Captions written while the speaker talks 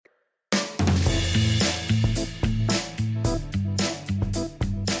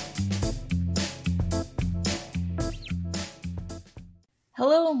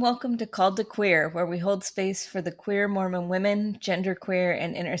Hello and welcome to Called to Queer, where we hold space for the queer Mormon women, genderqueer,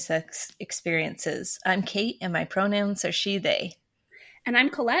 and intersex experiences. I'm Kate, and my pronouns are she, they. And I'm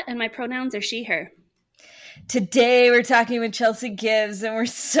Colette, and my pronouns are she, her. Today we're talking with Chelsea Gibbs, and we're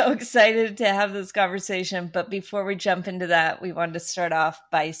so excited to have this conversation. But before we jump into that, we wanted to start off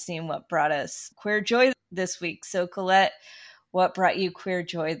by seeing what brought us queer joy this week. So Colette, what brought you queer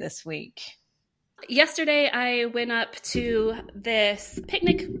joy this week? Yesterday, I went up to this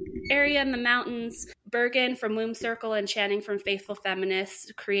picnic area in the mountains. Bergen from Womb Circle and Channing from Faithful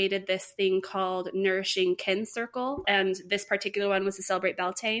Feminists created this thing called Nourishing Kin Circle. And this particular one was to celebrate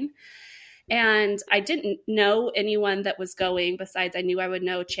Beltane. And I didn't know anyone that was going, besides I knew I would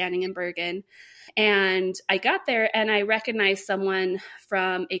know Channing and Bergen. And I got there and I recognized someone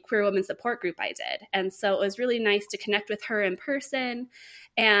from a queer women support group I did. And so it was really nice to connect with her in person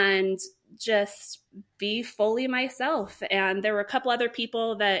and just be fully myself. And there were a couple other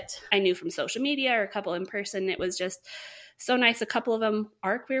people that I knew from social media or a couple in person. It was just so nice. A couple of them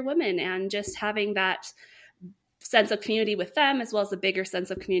are queer women, and just having that sense of community with them, as well as a bigger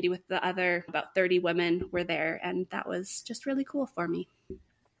sense of community with the other about 30 women were there. And that was just really cool for me.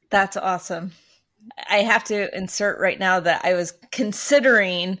 That's awesome. I have to insert right now that I was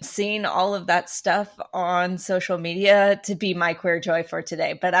considering seeing all of that stuff on social media to be my queer joy for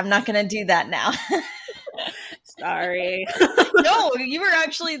today, but I'm not going to do that now. Sorry. No, you were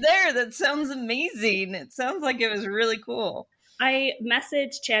actually there. That sounds amazing. It sounds like it was really cool. I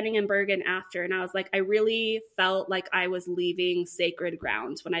messaged Channing and Bergen after, and I was like, I really felt like I was leaving sacred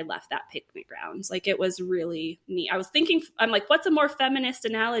ground when I left that picnic ground. Like, it was really neat. I was thinking, I'm like, what's a more feminist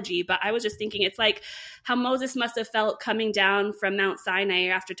analogy? But I was just thinking, it's like how Moses must have felt coming down from Mount Sinai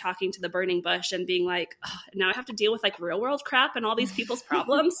after talking to the burning bush and being like, oh, now I have to deal with like real world crap and all these people's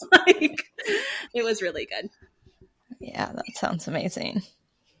problems. Like, it was really good. Yeah, that sounds amazing.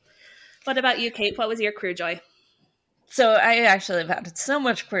 What about you, Kate? What was your queer joy? So I actually have had so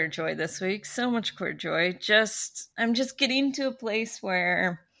much queer joy this week, so much queer joy. I'm just getting to a place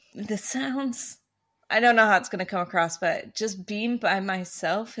where this sounds, I don't know how it's going to come across, but just being by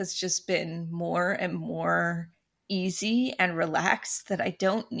myself has just been more and more easy and relaxed, that I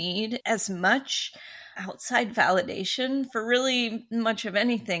don't need as much outside validation for really much of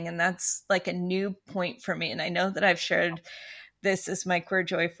anything. And that's like a new point for me. And I know that I've shared this as my queer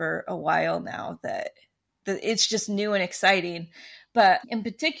joy for a while now, that it's just new and exciting. But in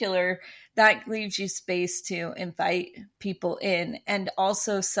particular, that leaves you space to invite people in and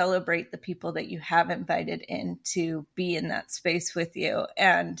also celebrate the people that you have invited in to be in that space with you.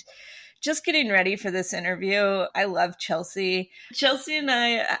 And just getting ready for this interview, I love Chelsea. Chelsea and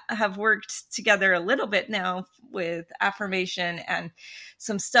I have worked together a little bit now with affirmation, and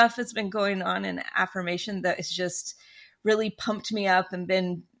some stuff has been going on in affirmation that has just really pumped me up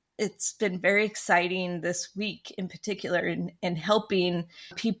and it's been very exciting this week in particular in helping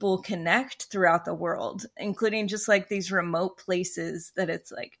people connect throughout the world, including just like these remote places that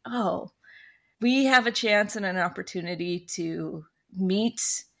it's like, oh, we have a chance and an opportunity to meet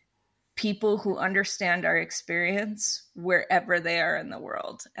people who understand our experience wherever they are in the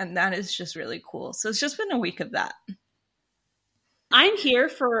world. And that is just really cool. So it's just been a week of that. I'm here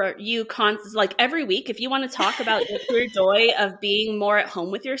for you like every week. If you want to talk about your queer joy of being more at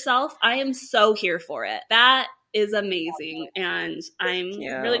home with yourself, I am so here for it. That is amazing. And I'm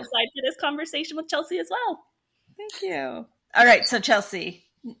really excited for this conversation with Chelsea as well. Thank you. All right. So Chelsea.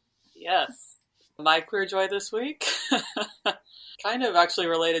 Yes. My queer joy this week, kind of actually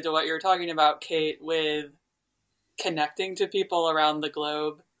related to what you were talking about, Kate, with connecting to people around the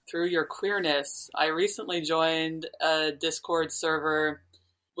globe through your queerness. I recently joined a Discord server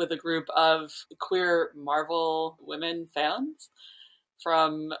with a group of queer Marvel women fans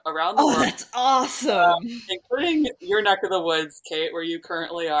from around the world. Oh, that's awesome. Including your neck of the woods, Kate, where you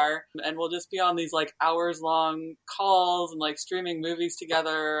currently are. And we'll just be on these like hours long calls and like streaming movies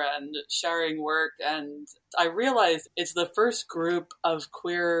together and sharing work. And I realized it's the first group of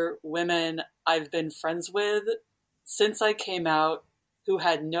queer women I've been friends with since I came out who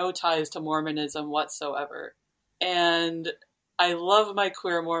had no ties to Mormonism whatsoever. And I love my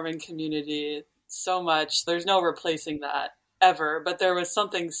queer Mormon community so much. There's no replacing that ever. But there was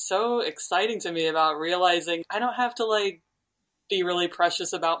something so exciting to me about realizing I don't have to like be really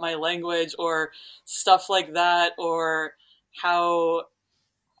precious about my language or stuff like that, or how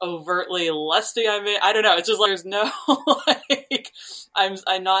overtly lusty I may. I don't know. It's just like there's no like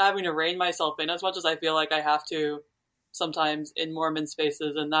I'm not having to rein myself in as much as I feel like I have to sometimes in Mormon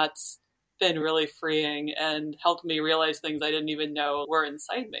spaces, and that's been really freeing and helped me realize things I didn't even know were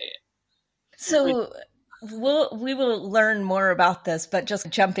inside me. So we will learn more about this, but just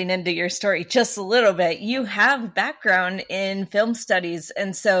jumping into your story just a little bit, you have background in film studies.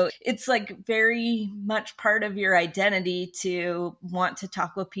 And so it's like very much part of your identity to want to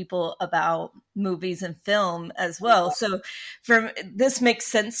talk with people about movies and film as well. So this makes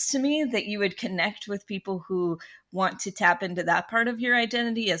sense to me that you would connect with people who want to tap into that part of your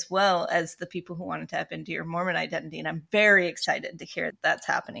identity as well as the people who want to tap into your Mormon identity. And I'm very excited to hear that's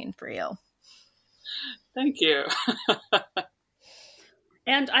happening for you. Thank you.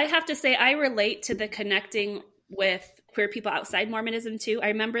 And I have to say, I relate to the connecting with queer people outside Mormonism too. I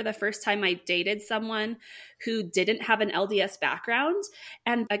remember the first time I dated someone who didn't have an LDS background.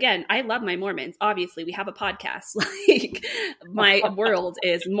 And again, I love my Mormons. Obviously, we have a podcast. Like, my world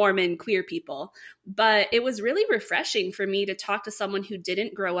is Mormon queer people. But it was really refreshing for me to talk to someone who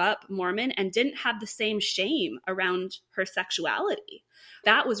didn't grow up Mormon and didn't have the same shame around her sexuality.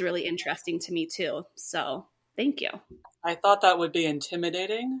 That was really interesting to me too. So thank you. I thought that would be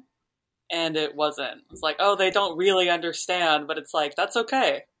intimidating, and it wasn't. It's like, oh, they don't really understand, but it's like, that's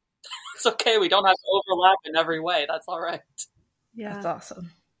okay. It's okay. We don't have to overlap in every way. That's all right. Yeah. That's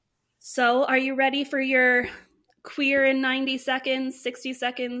awesome. So are you ready for your queer in 90 seconds, 60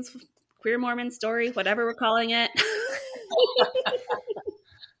 seconds, queer Mormon story, whatever we're calling it?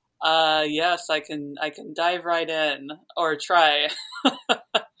 Yes, I can dive right in, or try.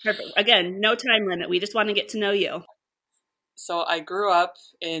 Perfect. Again, no time limit. We just want to get to know you. So I grew up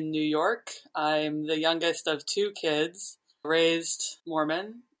in New York. I'm the youngest of two kids, raised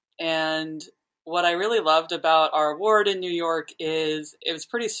Mormon. And what I really loved about our ward in New York is it was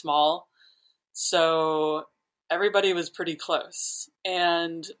pretty small. So everybody was pretty close.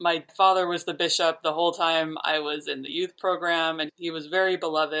 And my father was the bishop the whole time I was in the youth program, and he was very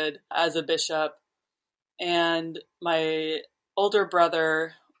beloved as a bishop. And my older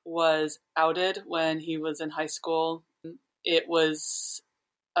brother was outed when he was in high school. It was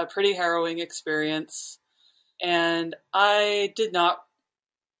a pretty harrowing experience, and I did not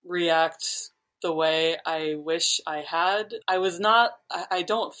react the way I wish I had. I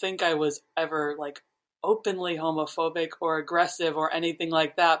don't think I was ever like openly homophobic or aggressive or anything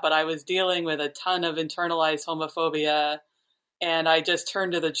like that, but I was dealing with a ton of internalized homophobia, and I just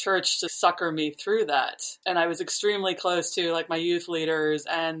turned to the church to succor me through that. And I was extremely close to like my youth leaders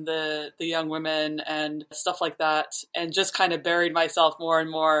and the young women and stuff like that, and just kind of buried myself more and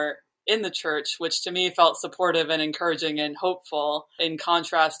more in the church, which to me felt supportive and encouraging and hopeful, in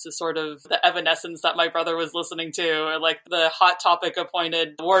contrast to sort of the evanescence that my brother was listening to, or like the Hot Topic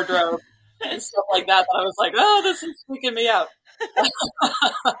appointed wardrobe and stuff like that. I was like, oh, this is freaking me out.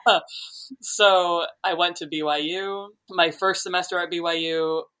 So I went to BYU. My first semester at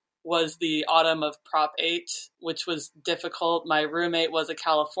BYU was the autumn of Prop 8, which was difficult. My roommate was a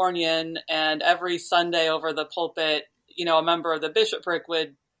Californian, and every Sunday over the pulpit, a member of the bishopric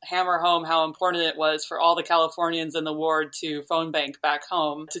would hammer home how important it was for all the Californians in the ward to phone bank back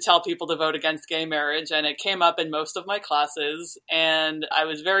home to tell people to vote against gay marriage. And it came up in most of my classes, and I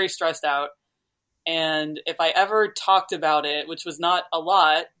was very stressed out. And if I ever talked about it, which was not a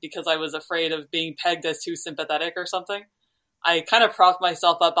lot because I was afraid of being pegged as too sympathetic or something, I kind of propped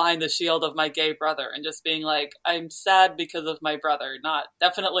myself up behind the shield of my gay brother and just being like, I'm sad because of my brother,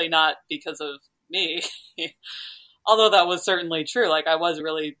 definitely not because of me. Although that was certainly true. Like, I was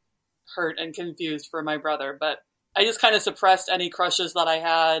really hurt and confused for my brother, but I just kind of suppressed any crushes that I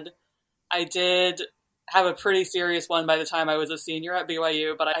had. I did have a pretty serious one by the time I was a senior at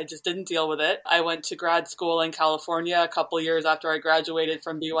BYU, but I just didn't deal with it. I went to grad school in California a couple years after I graduated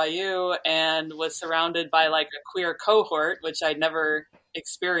from BYU and was surrounded by like a queer cohort, which I'd never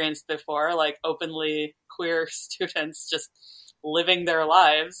experienced before, like openly queer students just living their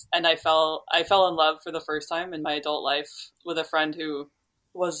lives. And I fell in love for the first time in my adult life with a friend who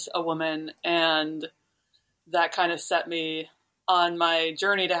was a woman, and that kind of set me on my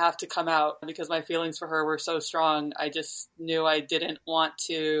journey to have to come out because my feelings for her were so strong. I just knew I didn't want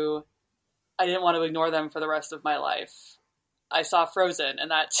to ignore them for the rest of my life. I saw Frozen, and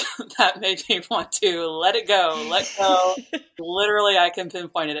that made me want to let go. Literally, I can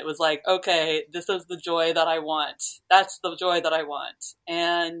pinpoint it. It was like, okay, this is the joy that I want. That's the joy that I want.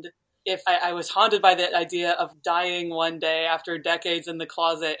 And if I was haunted by the idea of dying one day after decades in the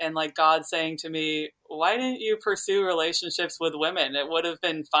closet, and like God saying to me, why didn't you pursue relationships with women? It would have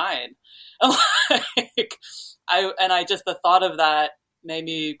been fine. The thought of that made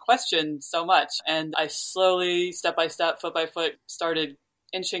me question so much. And I slowly, step by step, foot by foot, started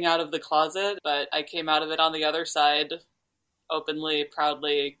inching out of the closet, but I came out of it on the other side, openly,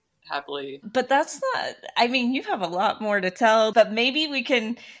 proudly, happily. But that's not, you have a lot more to tell, but maybe we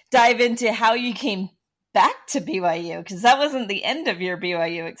can dive into how you came back to BYU because that wasn't the end of your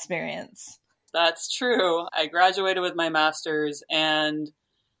BYU experience. That's true. I graduated with my master's, and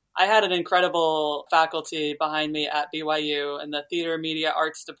I had an incredible faculty behind me at BYU in the theater media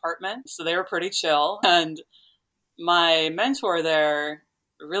arts department. So they were pretty chill. And my mentor there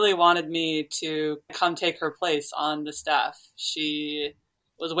really wanted me to come take her place on the staff. She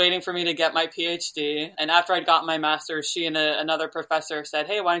was waiting for me to get my PhD. And after I'd gotten my master's, she and another professor said,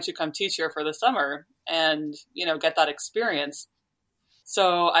 hey, why don't you come teach here for the summer and, get that experience.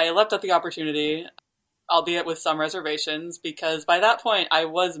 So I leapt at the opportunity, albeit with some reservations, because by that point I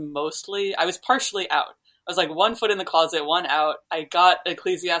was partially out. I was like 1 foot in the closet, one out. I got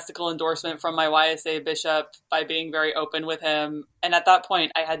ecclesiastical endorsement from my YSA bishop by being very open with him. And at that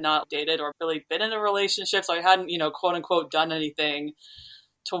point I had not dated or really been in a relationship. So I hadn't, quote unquote, done anything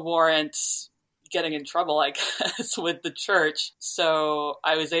to warrant getting in trouble, I guess, with the church. So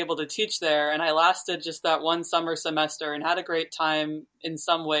I was able to teach there, and I lasted just that one summer semester and had a great time in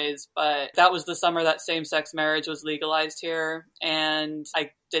some ways. But that was the summer that same-sex marriage was legalized here, and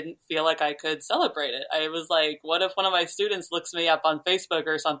I didn't feel like I could celebrate it. I was like, what if one of my students looks me up on Facebook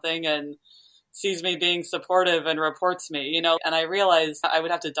or something and sees me being supportive and reports me, And I realized I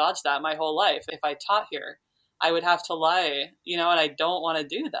would have to dodge that my whole life if I taught here. I would have to lie, and I don't want to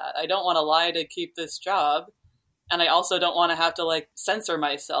do that. I don't want to lie to keep this job. And I also don't want to have to censor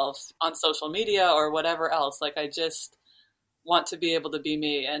myself on social media or whatever else. I just want to be able to be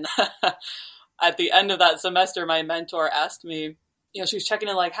me. And at the end of that semester, my mentor asked me, she was checking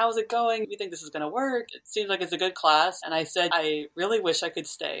in how's it going? Do you think this is going to work? It seems like it's a good class. And I said, I really wish I could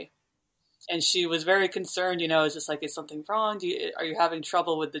stay. And she was very concerned, it's just is something wrong? Are you having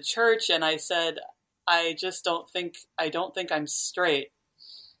trouble with the church? And I said, I don't think I'm straight.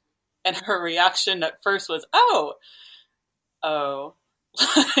 And her reaction at first was, oh.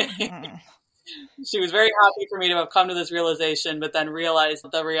 She was very happy for me to have come to this realization, but then realized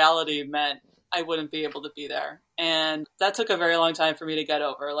the reality meant I wouldn't be able to be there. And that took a very long time for me to get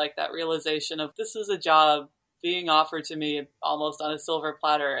over, that realization of this is a job being offered to me almost on a silver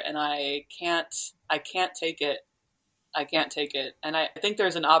platter, and I can't take it. I can't take it. And I think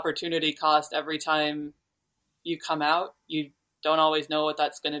there's an opportunity cost every time you come out. You don't always know what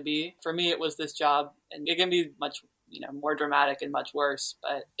that's going to be. For me, it was this job, and it can be much, more dramatic and much worse,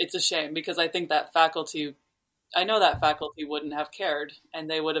 but it's a shame because I think that faculty wouldn't have cared, and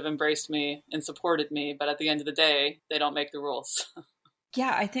they would have embraced me and supported me. But at the end of the day, they don't make the rules.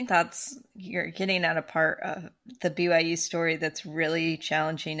 Yeah, I think you're getting at a part of the BYU story that's really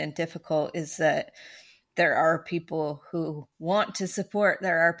challenging and difficult, is that there are people who want to support,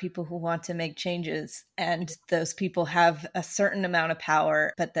 there are people who want to make changes, and those people have a certain amount of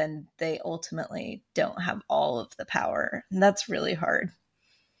power, but then they ultimately don't have all of the power. And that's really hard.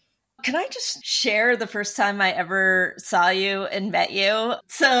 Can I just share the first time I ever saw you and met you?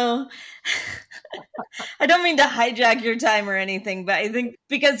 So I don't mean to hijack your time or anything, but I think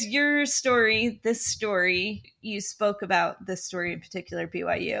because your story, you spoke about this story in particular,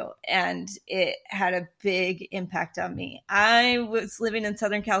 BYU, and it had a big impact on me. I was living in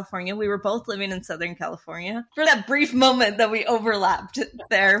Southern California. We were both living in Southern California. For that brief moment that we overlapped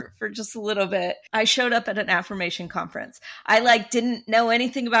there for just a little bit, I showed up at an affirmation conference. I didn't know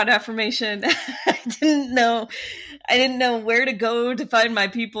anything about affirmation. I didn't know where to go to find my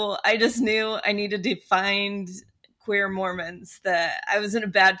people. I just knew I needed to find queer Mormons, that I was in a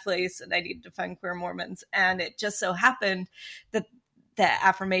bad place and I needed to find queer Mormons. And it just so happened that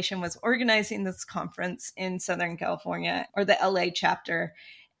Affirmation was organizing this conference in Southern California, or the LA chapter.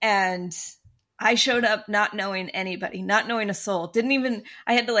 And I showed up not knowing anybody, not knowing a soul.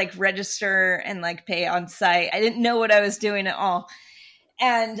 I had to register and pay on site. I didn't know what I was doing at all.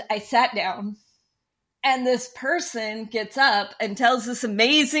 And I sat down, and this person gets up and tells this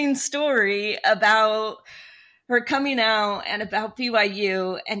amazing story about her coming out and about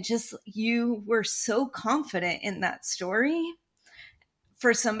BYU. And just, you were so confident in that story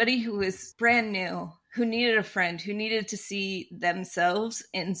for somebody who was brand new, who needed a friend, who needed to see themselves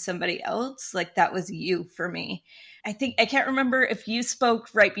in somebody else. That was you for me. I can't remember if you spoke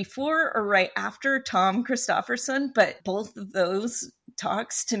right before or right after Tom Christofferson, but both of those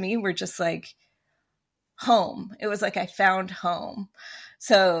talks to me were just home. It was I found home.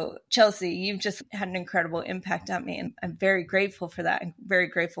 So Chelsea, you've just had an incredible impact on me, and I'm very grateful for that. I'm very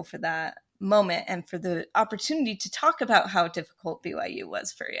grateful for that moment and for the opportunity to talk about how difficult BYU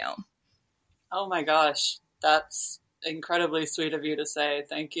was for you. Oh my gosh, that's incredibly sweet of you to say.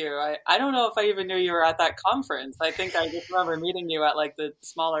 Thank you. I don't know if I even knew you were at that conference. I think I just remember meeting you at the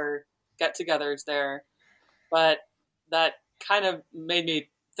smaller get-togethers there, but that kind of made me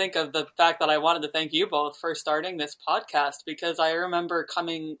think of the fact that I wanted to thank you both for starting this podcast, because I remember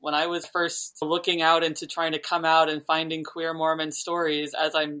when I was first looking out into trying to come out and finding queer Mormon stories,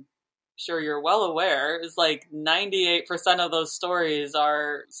 as I'm sure you're well aware, is like 98% of those stories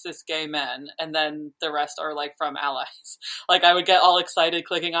are cis gay men, and then the rest are like from allies. Like I would get all excited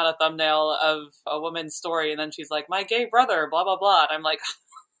clicking on a thumbnail of a woman's story, and then she's like, my gay brother, blah, blah, blah. And I'm like,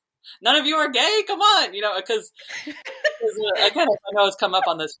 none of you are gay? Come on, because again, I know it's come up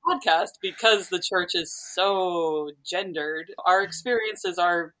on this podcast, because the church is so gendered, our experiences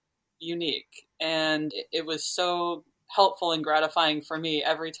are unique. And it was so helpful and gratifying for me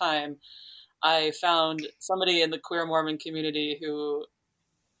every time I found somebody in the queer Mormon community who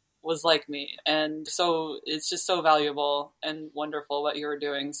was like me. And so it's just so valuable and wonderful what you're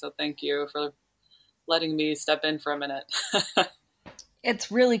doing. So thank you for letting me step in for a minute.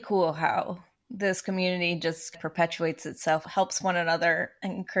 It's really cool how this community just perpetuates itself, helps one another,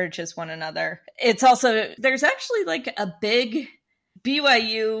 encourages one another. It's also, there's actually like a big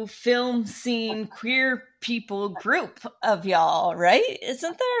BYU film scene queer people group of y'all, right?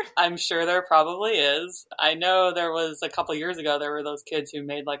 Isn't there? I'm sure there probably is. I know there was a couple years ago, there were those kids who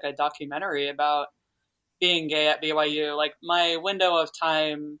made like a documentary about being gay at BYU. Like my window of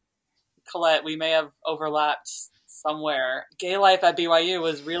time, Colette, we may have overlapped somewhere. Gay life at BYU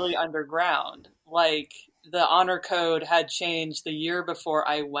was really underground. Like the honor code had changed the year before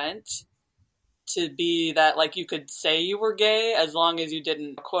I went to be that like you could say you were gay as long as you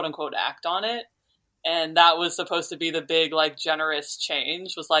didn't quote unquote act on it. And that was supposed to be the big like generous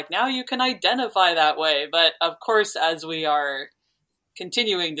change, was like, now you can identify that way. But of course, as we are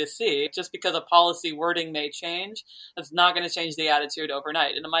continuing to see, just because a policy wording may change, that's not going to change the attitude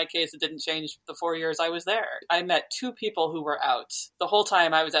overnight. And in my case, it didn't change the 4 years I was there. I met 2 people who were out the whole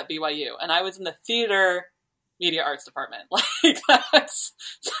time I was at BYU, and I was in the theater media arts department. Like that's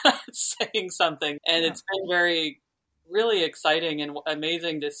saying something. And it's been really exciting and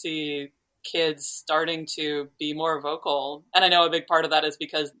amazing to see kids starting to be more vocal. And I know a big part of that is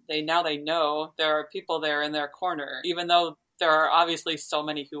because they know there are people there in their corner, even though there are obviously so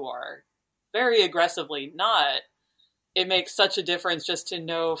many who are very aggressively not. It makes such a difference just to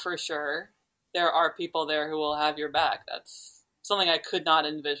know for sure there are people there who will have your back. That's something I could not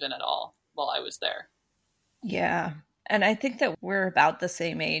envision at all while I was there. Yeah. And I think that we're about the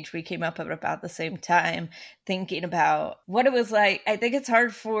same age. We came up at about the same time thinking about what it was like. I think it's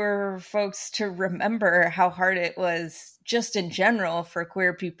hard for folks to remember how hard it was just in general for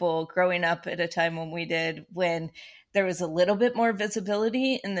queer people growing up at a time when we did, when there was a little bit more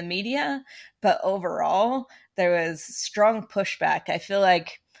visibility in the media, but overall there was strong pushback. I feel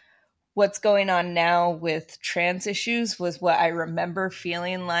like what's going on now with trans issues was what I remember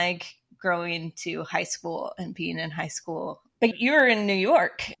feeling like growing to high school and being in high school. But you're in New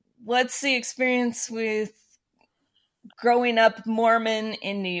York. What's the experience with growing up Mormon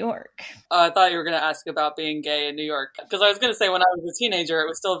in New York? I thought you were going to ask about being gay in New York, because I was going to say when I was a teenager, it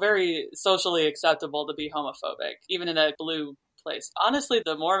was still very socially acceptable to be homophobic, even in a blue place. Honestly,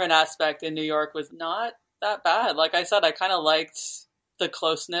 the Mormon aspect in New York was not that bad. Like I said, I kind of liked the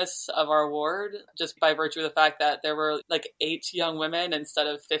closeness of our ward, just by virtue of the fact that there were like 8 young women instead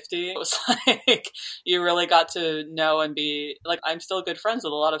of 50. It was like you really got to know and be like, I'm still good friends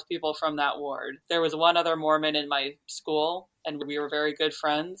with a lot of people from that ward. There was one other Mormon in my school, and we were very good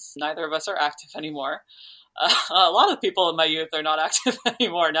friends. Neither of us are active anymore. A lot of people in my youth are not active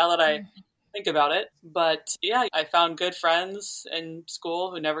anymore now that I think about it. But yeah, I found good friends in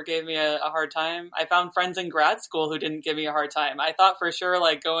school who never gave me a hard time. I found friends in grad school who didn't give me a hard time. I thought for sure,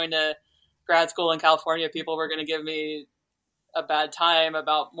 like going to grad school in California, people were going to give me a bad time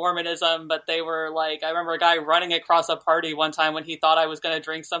about Mormonism, but they were like, I remember a guy running across a party one time when he thought I was going to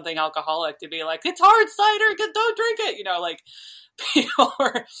drink something alcoholic to be like, it's hard cider, don't drink it. Like people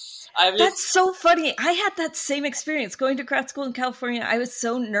were, That's so funny. I had that same experience going to grad school in California. I was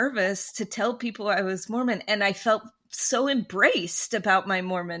so nervous to tell people I was Mormon, and I felt so embraced about my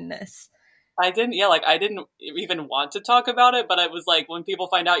Mormonness. I didn't even want to talk about it, but it was like, when people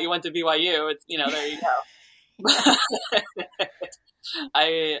find out you went to BYU, it's, there you go.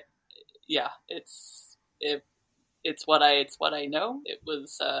 It's what I know. It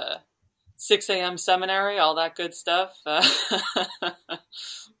was 6 a.m. seminary, all that good stuff.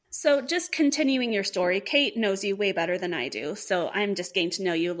 So just continuing your story, Kate knows you way better than I do, so I'm just getting to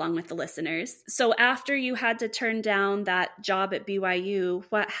know you along with the listeners. So after you had to turn down that job at BYU,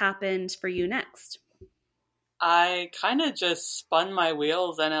 what happened for you next? I kind of just spun my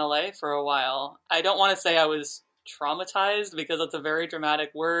wheels in LA for a while. I don't want to say I was traumatized, because that's a very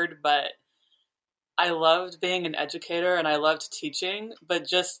dramatic word, but I loved being an educator and I loved teaching, but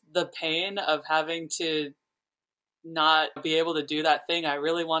just the pain of having to not be able to do that thing I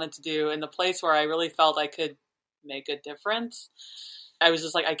really wanted to do in the place where I really felt I could make a difference. I was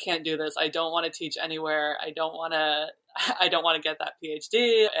just like, I can't do this. I don't want to teach anywhere. I don't want to get that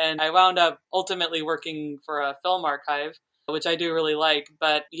PhD. And I wound up ultimately working for a film archive, which I do really like.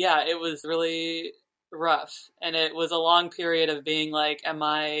 But yeah, it was really rough. And it was a long period of being like, am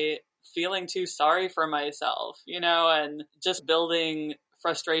I feeling too sorry for myself, and just building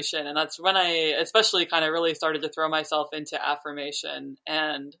frustration. And that's when I especially kind of really started to throw myself into affirmation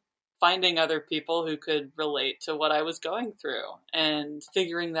and finding other people who could relate to what I was going through and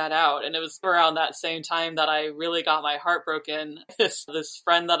figuring that out. And it was around that same time that I really got my heart broken. This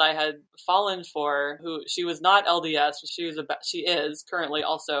friend that I had fallen for, who she was not LDS, she is currently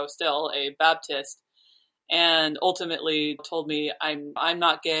also still a Baptist, and ultimately told me I'm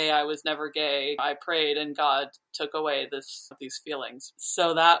not gay. I was never gay. I prayed and God took away these feelings.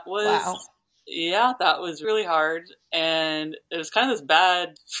 So that was Wow. Yeah, that was really hard. And it was kind of this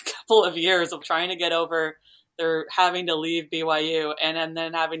bad couple of years of trying to get over their having to leave BYU and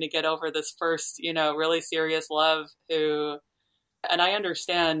then having to get over this first, really serious love and I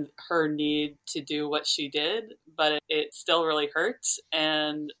understand her need to do what she did, but it still really hurts.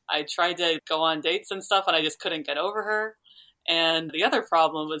 And I tried to go on dates and stuff and I just couldn't get over her. And the other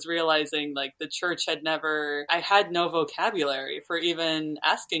problem was realizing like the church I had no vocabulary for even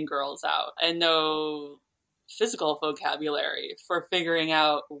asking girls out and no physical vocabulary for figuring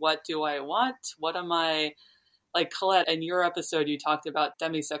out what do I want? What am I like? Colette, in your episode, you talked about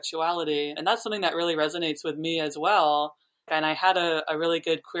demisexuality, and that's something that really resonates with me as well. And I had a really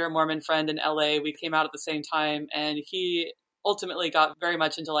good queer Mormon friend in LA. We came out at the same time, and he ultimately got very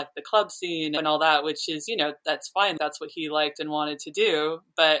much into like the club scene and all that, which is, that's fine. That's what he liked and wanted to do.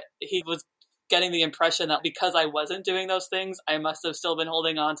 But he was getting the impression that because I wasn't doing those things, I must have still been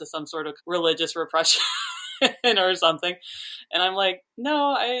holding on to some sort of religious repression or something. And I'm like,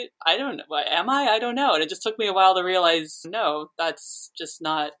 no, I don't know. Am I? I don't know. And it just took me a while to realize, no, that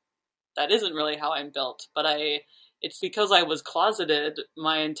isn't really how I'm built. But it's because I was closeted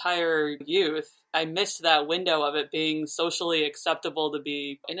my entire youth. I missed that window of it being socially acceptable to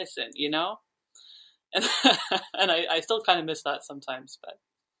be innocent, And, and I still kind of miss that sometimes. But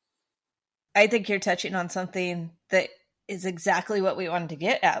I think you're touching on something that is exactly what we wanted to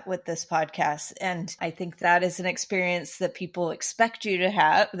get at with this podcast. And I think that is an experience that people expect you to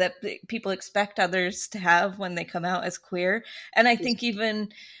have, that people expect others to have when they come out as queer. And I think even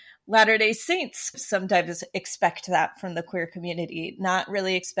Latter-day Saints sometimes expect that from the queer community, not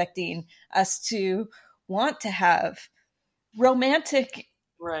really expecting us to want to have romantic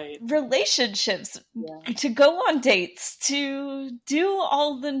relationships, to go on dates, to do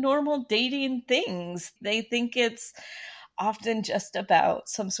all the normal dating things. They think it's often just about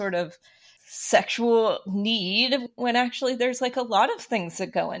some sort of sexual need when actually there's like a lot of things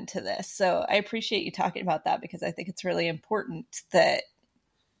that go into this. So I appreciate you talking about that because I think it's really important that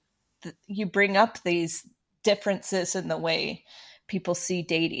you bring up these differences in the way people see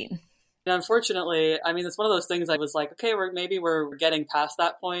dating. And unfortunately, I mean, it's one of those things I was like, okay, maybe we're getting past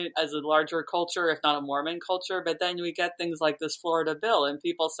that point as a larger culture, if not a Mormon culture. But then we get things like this Florida bill and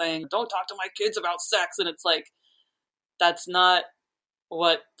people saying, don't talk to my kids about sex. And it's like, that's not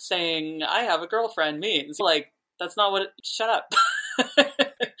what saying I have a girlfriend means. Like, that's not what shut up.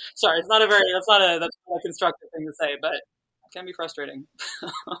 Sorry, that's not a constructive thing to say, but it can be frustrating.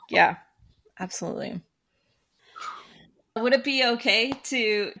 Yeah, absolutely. Would it be okay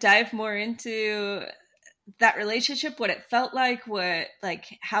to dive more into that relationship, what it felt like,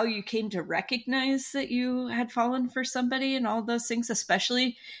 how you came to recognize that you had fallen for somebody and all those things,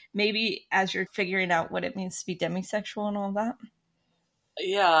 especially maybe as you're figuring out what it means to be demisexual and all that?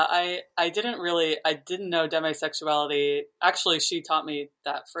 Yeah, I didn't know demisexuality. Actually, she taught me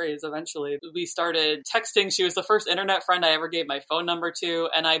that phrase eventually. We started texting. She was the first internet friend I ever gave my phone number to,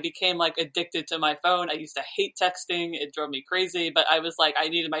 and I became like addicted to my phone. I used to hate texting. It drove me crazy, but I was like, I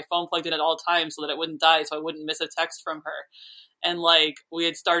needed my phone plugged in at all times so that it wouldn't die, so I wouldn't miss a text from her. And like, we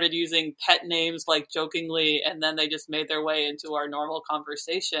had started using pet names like jokingly, and then they just made their way into our normal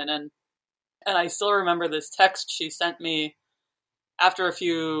conversation. And I still remember this text she sent me after a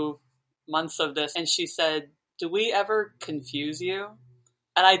few months of this, and she said, "Do we ever confuse you?"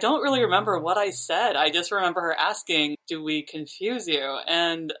 And I don't really remember what I said. I just remember her asking, "Do we confuse you?"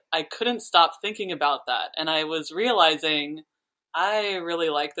 And I couldn't stop thinking about that. And I was realizing I really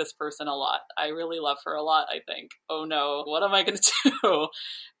like this person a lot. I really love her a lot, I think. Oh no, what am I going to do?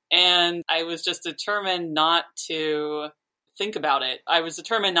 And I was just determined not to think about it. I was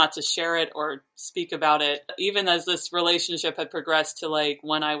determined not to share it or speak about it, even as this relationship had progressed to like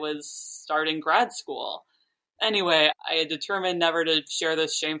when I was starting grad school. Anyway, I had determined never to share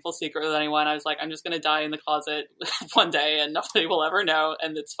this shameful secret with anyone. I was like, I'm just going to die in the closet one day and nobody will ever know,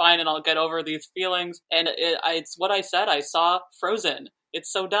 and it's fine and I'll get over these feelings. And it's what I said. I saw Frozen.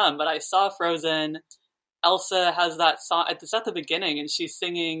 It's so dumb, but I saw Frozen. Elsa has that song, it's at the beginning, and she's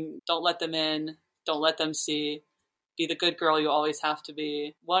singing, "Don't let them in, don't let them see. Be the good girl you always have to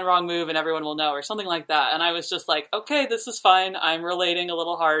be. One wrong move and everyone will know," or something like that. And I was just like, okay, this is fine. I'm relating a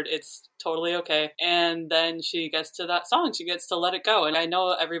little hard. It's totally okay. And then she gets to that song. She gets to Let It Go. And I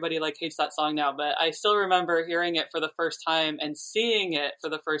know everybody like hates that song now, but I still remember hearing it for the first time and seeing it for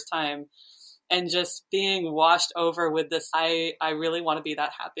the first time and just being washed over with this. I really want to be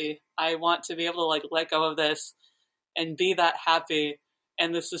that happy. I want to be able to like let go of this and be that happy.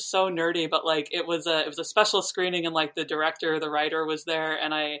 And this is so nerdy, but like it was a special screening, and like the director, the writer was there,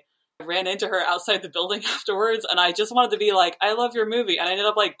 and I ran into her outside the building afterwards, and I just wanted to be like, I love your movie. And I ended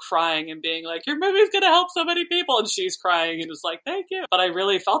up like crying and being like, your movie's gonna help so many people, and she's crying and was like, thank you. But I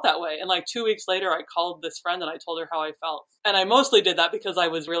really felt that way. And like 2 weeks later, I called this friend and I told her how I felt. And I mostly did that because I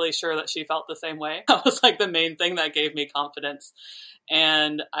was really sure that she felt the same way. That was like the main thing that gave me confidence.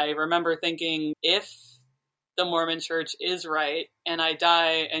 And I remember thinking, if the Mormon church is right and I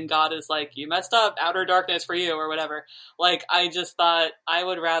die and God is like, you messed up, outer darkness for you or whatever, like I just thought I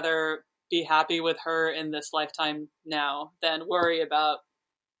would rather be happy with her in this lifetime now than worry about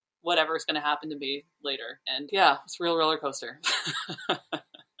whatever's going to happen to me later. And yeah, it's a real roller coaster.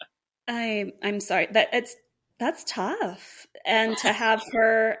 I'm sorry that's tough. And to have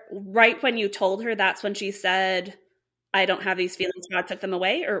her right when you told her, that's when she said, I don't have these feelings, God took them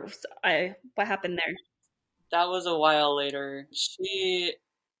away, or what happened there? That was a while later.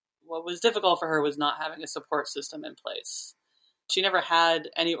 What was difficult for her was not having a support system in place. She never had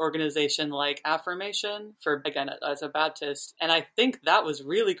any organization like Affirmation again, as a Baptist. And I think that was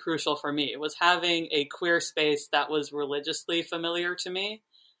really crucial for me. It was having a queer space that was religiously familiar to me.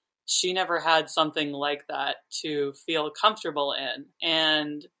 She never had something like that to feel comfortable in.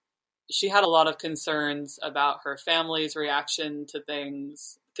 And she had a lot of concerns about her family's reaction to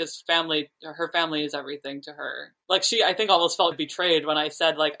things, because her family is everything to her. Like I think almost felt betrayed when I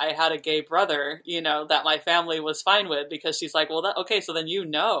said like I had a gay brother, that my family was fine with, because she's like, well, okay, so then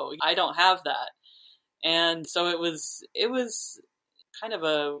I don't have that. And so it was kind of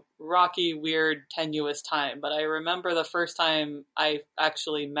a rocky, weird, tenuous time. But I remember the first time I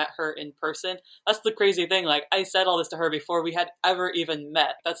actually met her in person. That's the crazy thing. Like I said all this to her before we had ever even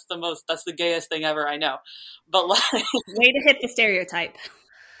met. That's the gayest thing ever, I know. But like, way to hit the stereotype.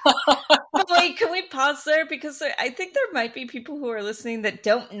 Wait, can we pause there? Because I think there might be people who are listening that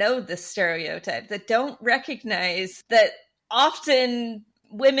don't know this stereotype, that don't recognize that often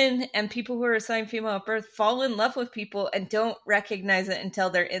women and people who are assigned female at birth fall in love with people and don't recognize it until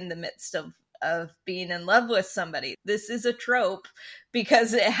they're in the midst of being in love with somebody. This is a trope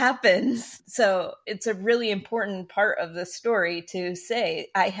because it happens. So it's a really important part of the story to say,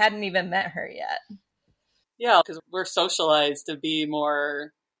 I hadn't even met her yet. Yeah, because we're socialized to be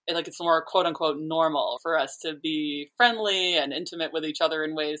more, like it's more quote unquote normal for us to be friendly and intimate with each other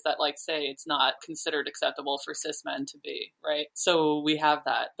in ways that, like, say it's not considered acceptable for cis men to be, right? So we have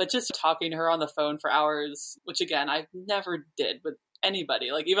that. But just talking to her on the phone for hours, which again, I never did with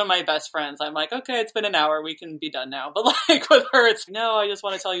anybody, like even my best friends, I'm like, okay, it's been an hour, we can be done now. But like with her, it's no, I just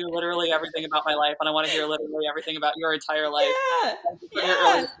want to tell you literally everything about my life, and I want to hear literally everything about your entire life.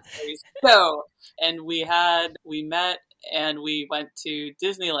 Yeah. So, and we met and we went to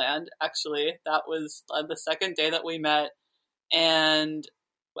Disneyland. Actually, that was the second day that we met, and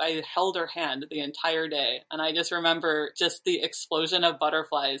I held her hand the entire day. And I just remember just the explosion of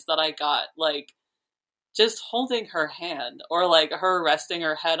butterflies that I got, like just holding her hand, or like her resting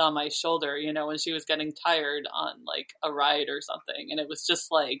her head on my shoulder, when she was getting tired on like a ride or something. And it was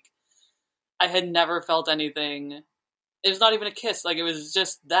just like, I had never felt anything. It was not even a kiss. Like, it was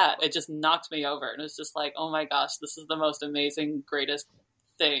just that. It just knocked me over. And it was just like, oh my gosh, this is the most amazing, greatest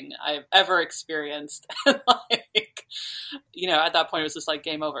thing I've ever experienced. And like, at that point, it was just like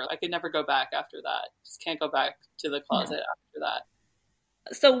game over. I could never go back after that. Just can't go back to the closet after that.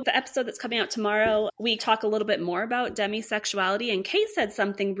 So the episode that's coming out tomorrow, we talk a little bit more about demisexuality. And Kate said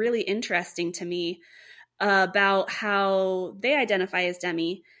something really interesting to me about how they identify as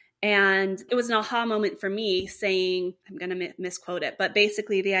demi. And it was an aha moment for me, saying, I'm going to misquote it, but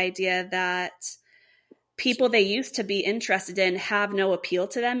basically the idea that people they used to be interested in have no appeal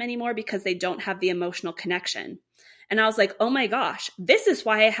to them anymore because they don't have the emotional connection. And I was like, oh my gosh, this is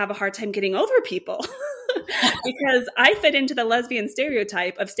why I have a hard time getting over people. Because I fit into the lesbian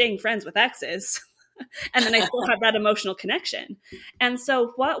stereotype of staying friends with exes. And then I still have that emotional connection. And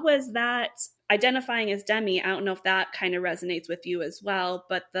so what was that identifying as demi? I don't know if that kind of resonates with you as well,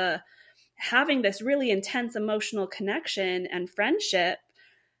 but the having this really intense emotional connection and friendship,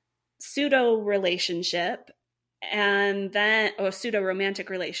 pseudo relationship, and then, or pseudo romantic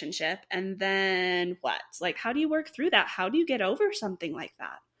relationship. And then what? Like, how do you work through that? How do you get over something like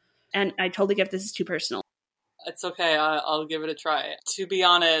that? And I totally get if this is too personal. It's okay. I'll give it a try. To be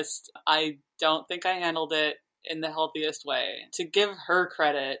honest, I don't think I handled it in the healthiest way. To give her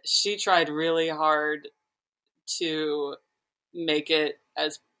credit, she tried really hard to make it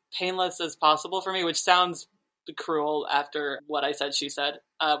as painless as possible for me, which sounds cruel after what I said she said,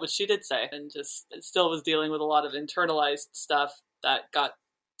 but she did say, and just still was dealing with a lot of internalized stuff that got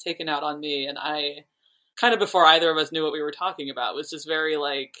taken out on me. And I kind of, before either of us knew what we were talking about, was just very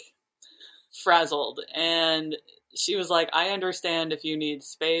like frazzled. And she was like, I understand if you need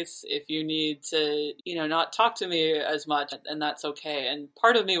space, if you need to, not talk to me as much, and that's okay. And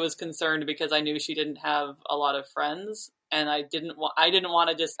part of me was concerned because I knew she didn't have a lot of friends, and I didn't want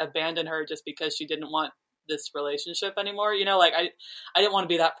to just abandon her just because she didn't want this relationship anymore. I didn't want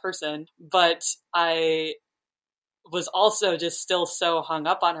to be that person, but I was also just still so hung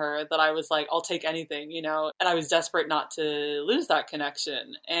up on her that I was like, I'll take anything, and I was desperate not to lose that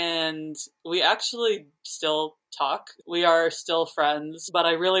connection. And we actually still talk. We are still friends, but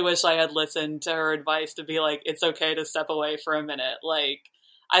I really wish I had listened to her advice to be like, it's okay to step away for a minute. Like,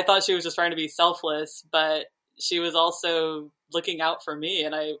 I thought she was just trying to be selfless, but she was also looking out for me.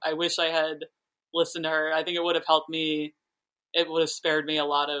 And I wish I had listened to her. I think it would have helped me. It would have spared me a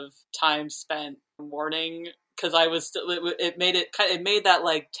lot of time spent mourning, because I was still, it made that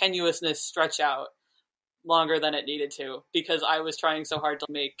like tenuousness stretch out longer than it needed to, because I was trying so hard to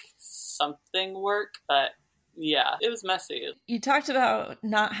make something work. But yeah, it was messy. You talked about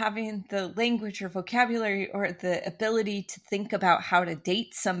not having the language or vocabulary or the ability to think about how to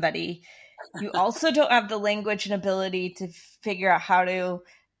date somebody. You also don't have the language and ability to figure out how to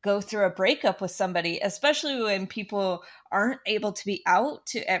go through a breakup with somebody, especially when people aren't able to be out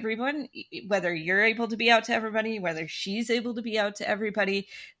to everyone, whether you're able to be out to everybody, whether she's able to be out to everybody.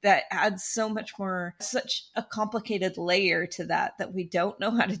 That adds such a complicated layer to that we don't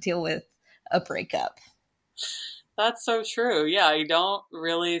know how to deal with a breakup. That's so true. Yeah, I don't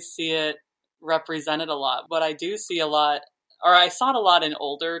really see it represented a lot. What I do see a lot, or I saw it a lot in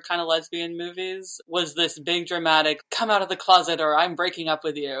older kind of lesbian movies, was this big dramatic, come out of the closet or I'm breaking up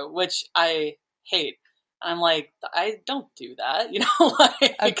with you, which I hate. I'm like, I don't do that,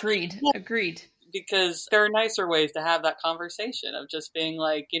 like, Agreed. Because there are nicer ways to have that conversation of just being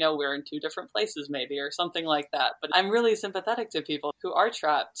like, we're in two different places maybe, or something like that. But I'm really sympathetic to people who are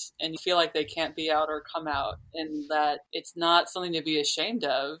trapped and feel like they can't be out or come out, and that it's not something to be ashamed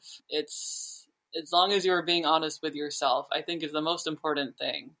of. It's, as long as you're being honest with yourself, I think is the most important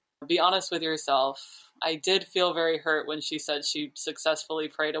thing. Be honest with yourself. I did feel very hurt when she said she successfully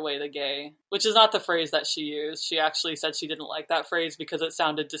prayed away the gay, which is not the phrase that she used. She actually said she didn't like that phrase because it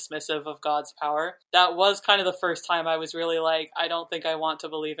sounded dismissive of God's power. That was kind of the first time I was really like, I don't think I want to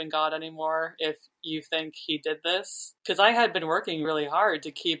believe in God anymore if you think he did this. Because I had been working really hard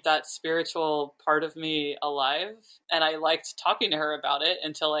to keep that spiritual part of me alive, and I liked talking to her about it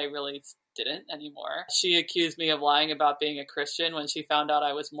until I really didn't anymore. She accused me of lying about being a Christian when she found out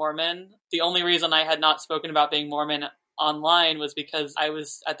I was Mormon. The only reason I had not spoken about being Mormon online was because I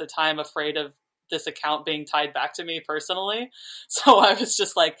was at the time afraid of this account being tied back to me personally. So I was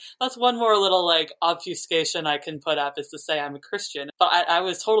just like, that's one more little like obfuscation I can put up, is to say I'm a Christian. But I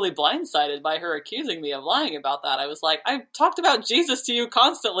was totally blindsided by her accusing me of lying about that. I was like, I talked about Jesus to you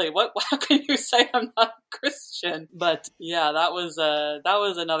constantly. How can you say I'm not a Christian? But yeah, that was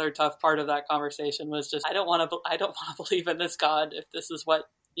another tough part of that conversation, was just, I don't want to believe in this God if this is what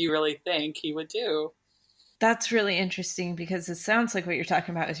you really think he would do. That's really interesting, because it sounds like what you're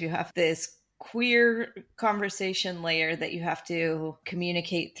talking about is you have this queer conversation layer that you have to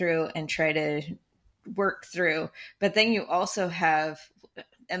communicate through and try to work through. But then you also have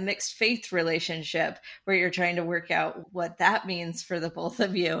a mixed faith relationship where you're trying to work out what that means for the both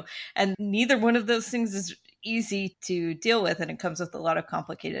of you. And neither one of those things is easy to deal with. And it comes with a lot of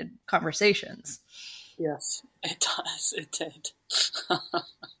complicated conversations. Yes, it does. It did.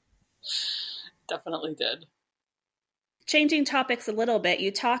 Definitely did. Changing topics a little bit,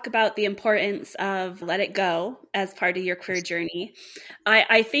 you talk about the importance of Let It Go as part of your queer journey.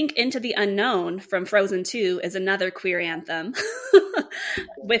 I think Into the Unknown from Frozen 2 is another queer anthem.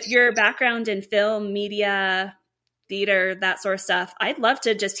 With your background in film, media, theater, that sort of stuff. I'd love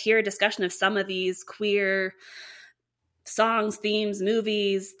to just hear a discussion of some of these queer songs, themes,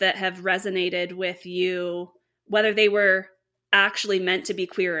 movies that have resonated with you, whether they were actually meant to be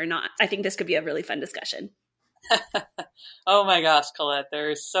queer or not. I think this could be a really fun discussion. Oh my gosh, Colette,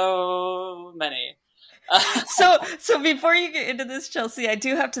 there's so many. So before you get into this, Chelsea, I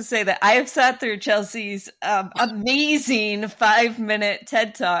do have to say that I have sat through Chelsea's amazing 5-minute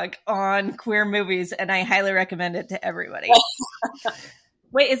TED Talk on queer movies, and I highly recommend it to everybody.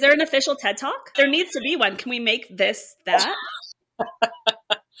 Wait, is there an official TED Talk? There needs to be one. Can we make this that?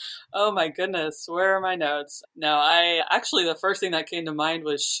 Oh my goodness, where are my notes? No, the first thing that came to mind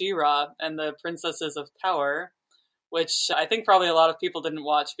was She-Ra and the Princesses of Power, which I think probably a lot of people didn't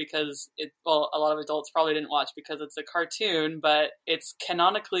watch because a lot of adults probably didn't watch because it's a cartoon, but it's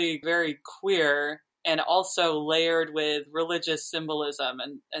canonically very queer and also layered with religious symbolism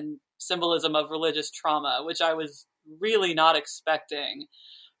and symbolism of religious trauma, which I was really not expecting.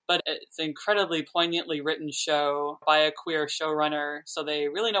 But it's an incredibly poignantly written show by a queer showrunner, so they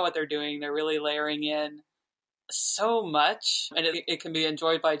really know what they're doing. They're really layering in so much, and it can be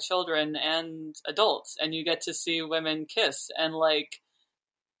enjoyed by children and adults, and you get to see women kiss and like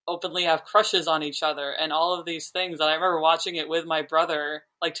openly have crushes on each other and all of these things. And I remember watching it with my brother,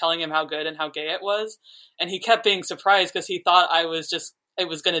 like telling him how good and how gay it was, and he kept being surprised because he thought it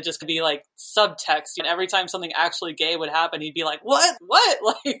was going to just be like subtext, and every time something actually gay would happen, he'd be like, what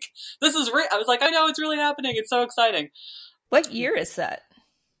like, this is real. I was like, I know, it's really happening, it's so exciting. What year is that?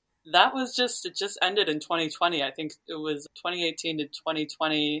 That was it just ended in 2020. I think it was 2018 to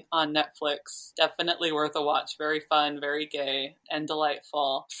 2020 on Netflix. Definitely worth a watch. Very fun, very gay, and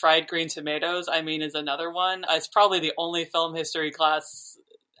delightful. Fried Green Tomatoes, is another one. It's probably the only film history class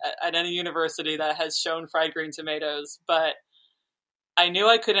at any university that has shown Fried Green Tomatoes, but I knew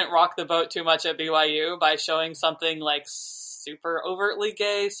I couldn't rock the boat too much at BYU by showing something like super overtly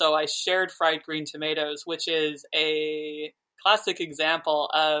gay, so I shared Fried Green Tomatoes, which is a classic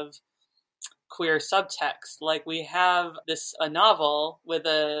example of queer subtext. Like, we have a novel with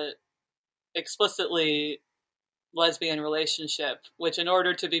a explicitly lesbian relationship, which in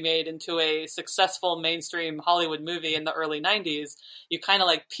order to be made into a successful mainstream Hollywood movie in the early 90s, you kind of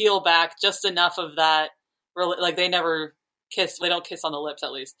like peel back just enough of that. Like, they never kiss, they don't kiss on the lips,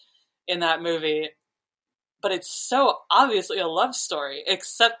 at least in that movie. But it's so obviously a love story,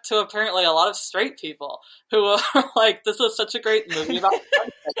 except to apparently a lot of straight people who are like, this is such a great movie about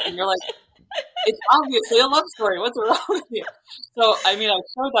friendship. And you're like, it's obviously a love story. What's wrong with you? So, I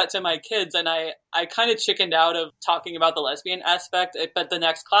showed that to my kids, and I kind of chickened out of talking about the lesbian aspect. But the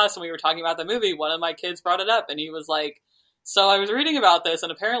next class, when we were talking about the movie, one of my kids brought it up, and he was like, so I was reading about this,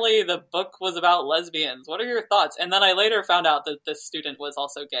 and apparently the book was about lesbians. What are your thoughts? And then I later found out that this student was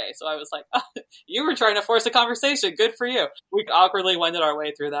also gay. So I was like, oh, you were trying to force a conversation. Good for you. We awkwardly wended our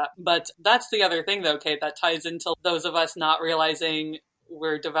way through that. But that's the other thing, though, Kate, that ties into those of us not realizing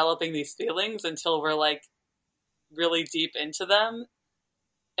we're developing these feelings until we're like really deep into them.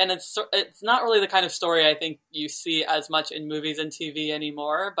 And it's not really the kind of story I think you see as much in movies and TV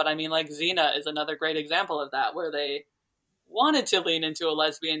anymore. But like Xena is another great example of that, where they wanted to lean into a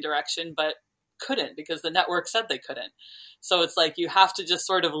lesbian direction, but couldn't because the network said they couldn't. So it's like you have to just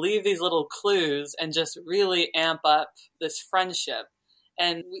sort of leave these little clues and just really amp up this friendship.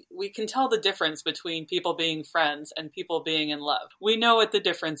 And we can tell the difference between people being friends and people being in love. We know what the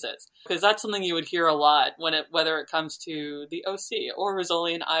difference is, because that's something you would hear a lot whether it comes to the OC or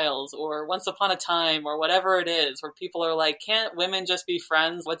Rizzoli and Isles or Once Upon a Time or whatever it is, where people are like, can't women just be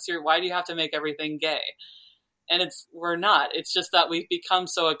friends? Why do you have to make everything gay? And we're not. It's just that we've become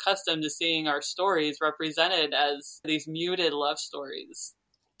so accustomed to seeing our stories represented as these muted love stories.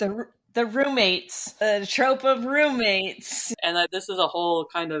 The roommates, the trope of roommates. And that this is a whole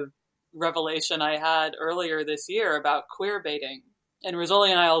kind of revelation I had earlier this year about queer baiting. And Rizzoli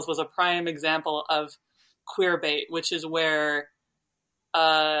and Isles was a prime example of queer bait, which is where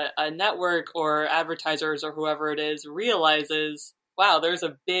a network or advertisers or whoever it is realizes, wow, there's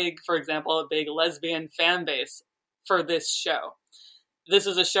a big lesbian fan base for this show. This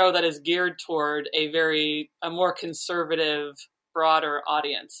is a show that is geared toward a more conservative, broader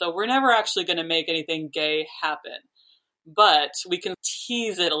audience. So we're never actually going to make anything gay happen. But we can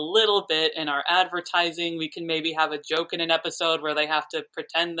tease it a little bit in our advertising. We can maybe have a joke in an episode where they have to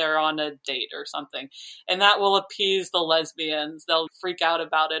pretend they're on a date or something. And that will appease the lesbians. They'll freak out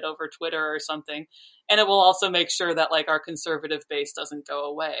about it over Twitter or something. And it will also make sure that our conservative base doesn't go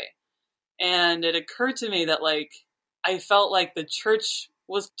away. And it occurred to me that I felt like the church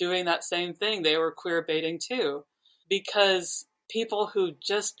was doing that same thing. They were queer baiting too, because people who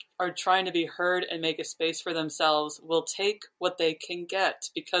just are trying to be heard and make a space for themselves will take what they can get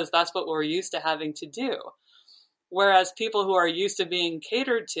because that's what we're used to having to do. Whereas people who are used to being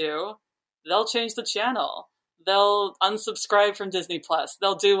catered to, they'll change the channel. They'll unsubscribe from Disney Plus.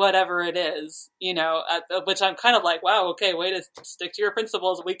 They'll do whatever it is, which I'm kind of like, wow, okay, way to stick to your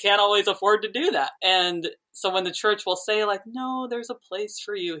principles. We can't always afford to do that. And so when the church will say like, no, there's a place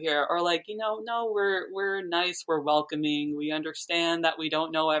for you here, or like, no, we're nice, we're welcoming, we understand that we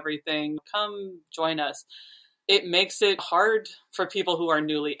don't know everything, come join us. It makes it hard for people who are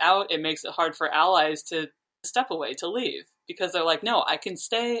newly out. It makes it hard for allies to step away, to leave. Because they're like, no, I can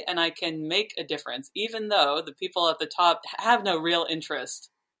stay and I can make a difference, even though the people at the top have no real interest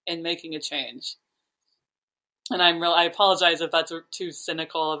in making a change. And I apologize if that's too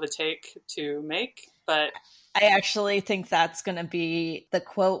cynical of a take to make, but I actually think that's going to be the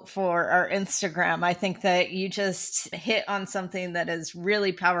quote for our Instagram. I think that you just hit on something that is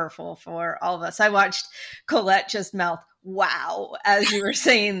really powerful for all of us. I watched Colette just mouth, wow, as you were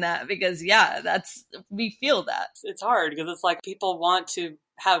saying that, because we feel that. It's hard because it's like people want to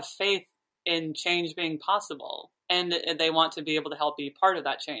have faith in change being possible and they want to be able to help be part of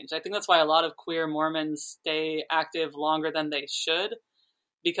that change. I think that's why a lot of queer Mormons stay active longer than they should,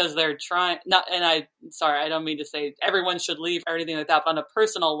 because they're trying I don't mean to say everyone should leave or anything like that, but on a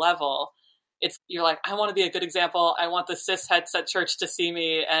personal level, you're like, I want to be a good example. I want the cis hets at church to see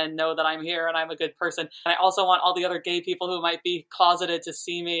me and know that I'm here and I'm a good person. And I also want all the other gay people who might be closeted to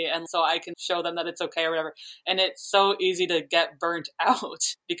see me. And so I can show them that it's okay or whatever. And it's so easy to get burnt out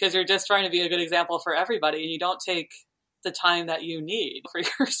because you're just trying to be a good example for everybody. And you don't take the time that you need for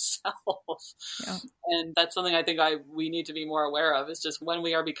yourself. Yeah. And that's something I think we need to be more aware of, is just when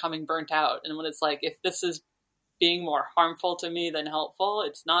we are becoming burnt out. And when it's like, if this is being more harmful to me than helpful,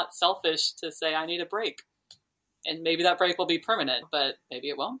 it's not selfish to say I need a break. And maybe that break will be permanent, but maybe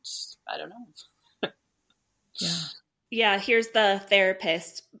it won't. I don't know. Yeah, here's the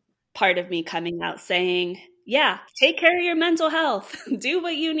therapist part of me coming out saying, yeah, take care of your mental health. Do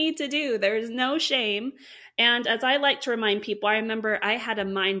what you need to do. There's no shame. And as I like to remind people, I remember I had a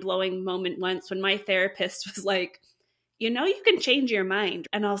mind-blowing moment once when my therapist was like, you can change your mind.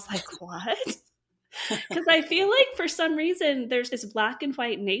 And I was like, what? Because I feel like for some reason there's this black and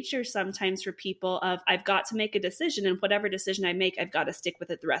white nature sometimes for people of, I've got to make a decision, and whatever decision I make, I've got to stick with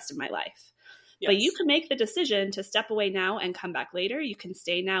it the rest of my life. Yes. But you can make the decision to step away now and come back later. You can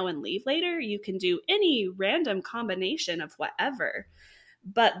stay now and leave later. You can do any random combination of whatever.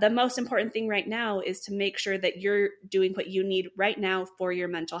 But the most important thing right now is to make sure that you're doing what you need right now for your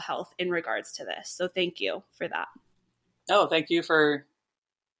mental health in regards to this. So thank you for that. Oh, thank you for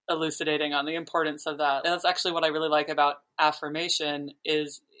elucidating on the importance of that. And that's actually what I really like about affirmation,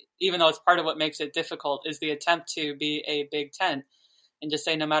 is even though it's part of what makes it difficult, is the attempt to be a big tent and just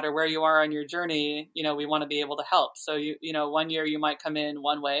say, no matter where you are on your journey, we want to be able to help. So one year you might come in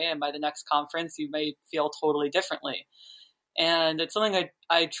one way, and by the next conference you may feel totally differently. And it's something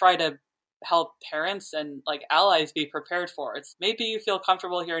I try to help parents and like allies be prepared for. It's maybe you feel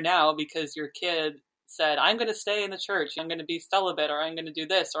comfortable here now because your kid said, I'm going to stay in the church, I'm going to be celibate, or I'm going to do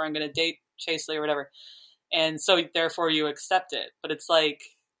this, or I'm going to date chastely or whatever. And so therefore you accept it. But it's like,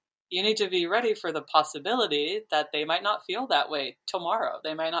 you need to be ready for the possibility that they might not feel that way tomorrow.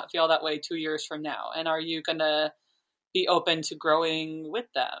 They might not feel that way 2 years from now. And are you going to be open to growing with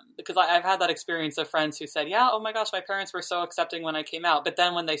them? Because I've had that experience of friends who said, yeah, oh my gosh, my parents were so accepting when I came out. But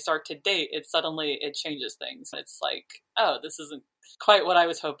then when they start to date, it changes things. It's like, oh, this isn't quite what I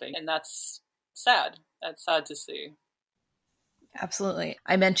was hoping. And that's sad. That's sad to see. Absolutely.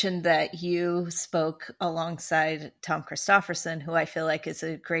 I mentioned that you spoke alongside Tom Christofferson, who I feel like is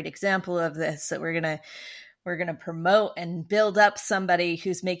a great example of this, that we're going to promote and build up somebody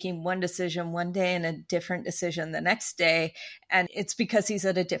who's making one decision one day and a different decision the next day. And it's because he's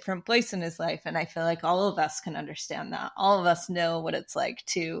at a different place in his life. And I feel like all of us can understand that. All of us know what it's like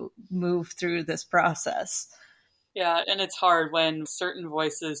to move through this process. Yeah, and it's hard when certain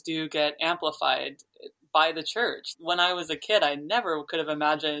voices do get amplified by the church. When I was a kid, I never could have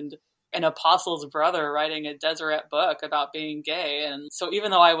imagined an apostle's brother writing a Deseret book about being gay. And so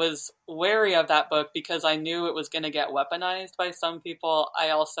even though I was wary of that book because I knew it was going to get weaponized by some people,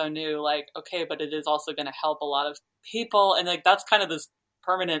 I also knew like, okay, but it is also going to help a lot of people. And like, that's kind of this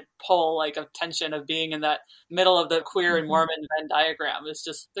permanent pull, like of tension of being in that middle of the queer and Mormon Venn diagram. It's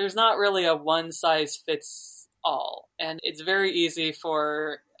just, there's not really a one size fits all. And it's very easy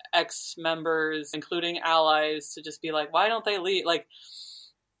for ex-members, including allies, to just be like, why don't they leave? Like,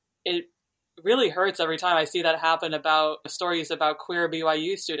 it really hurts every time I see that happen about stories about queer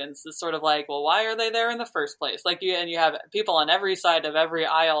BYU students. It's sort of like, well, why are they there in the first place? Like you have people on every side of every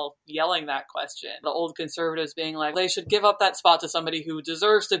aisle yelling that question. The old conservatives being like, they should give up that spot to somebody who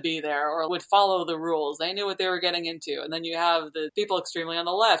deserves to be there or would follow the rules. They knew what they were getting into. And then you have the people extremely on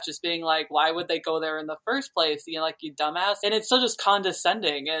the left just being like, why would they go there in the first place? You know, like, you dumbass. And it's still just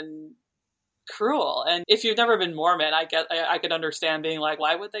condescending and cruel. And if you've never been Mormon, I could understand being like,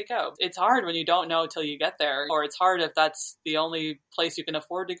 why would they go? It's hard when you don't know till you get there, or it's hard if that's the only place you can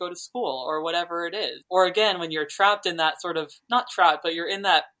afford to go to school or whatever it is. Or again, when you're trapped in that sort of, not trapped, but you're in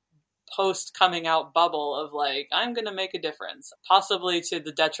that post coming out bubble of like, I'm going to make a difference, possibly to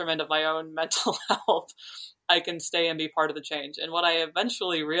the detriment of my own mental health. I can stay and be part of the change. And what I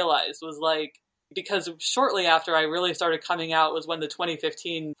eventually realized was like, because shortly after I really started coming out was when the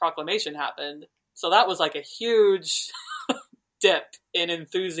 2015 proclamation happened. So that was like a huge dip in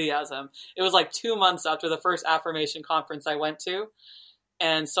enthusiasm. It was like 2 months after the first affirmation conference I went to.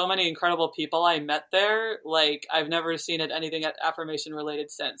 And so many incredible people I met there, like I've never seen it anything affirmation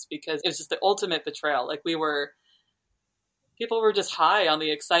related since, because it was just the ultimate betrayal. Like people were just high on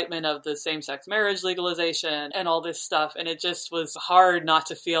the excitement of the same-sex marriage legalization and all this stuff. And it just was hard not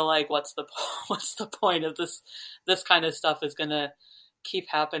to feel like, what's the point of this kind of stuff is going to keep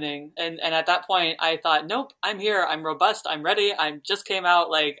happening. And at that point I thought, nope, I'm here. I'm robust. I'm ready. I just came out.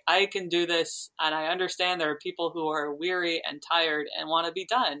 Like, I can do this. And I understand there are people who are weary and tired and want to be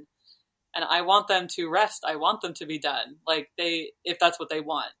done. And I want them to rest. I want them to be done. Like, if that's what they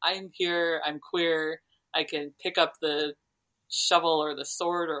want. I'm here. I'm queer. I can pick up the shovel or the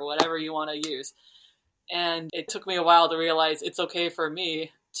sword or whatever you want to use. And it took me a while to realize it's okay for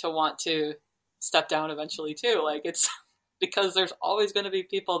me to want to step down eventually too. Like, it's because there's always going to be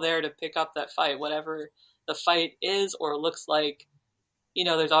people there to pick up that fight, whatever the fight is or looks like. You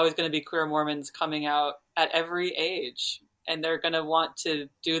know, there's always going to be queer Mormons coming out at every age, and they're going to want to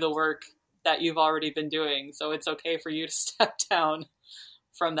do the work that you've already been doing. So it's okay for you to step down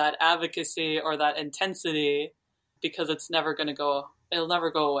from that advocacy or that intensity, because it'll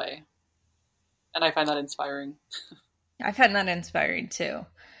never go away. And I find that inspiring. I find that inspiring too.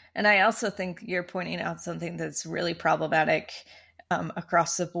 And I also think you're pointing out something that's really problematic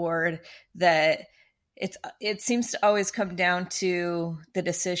across the board, that it seems to always come down to the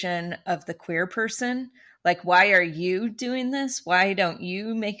decision of the queer person. Like, why are you doing this? Why don't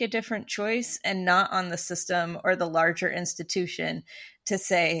you make a different choice? And not on the system or the larger institution to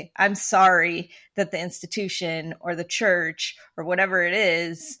say, I'm sorry that the institution or the church or whatever it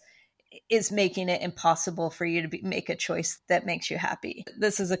is making it impossible for you to make a choice that makes you happy.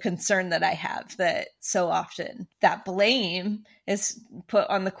 This is a concern that I have, that so often that blame is put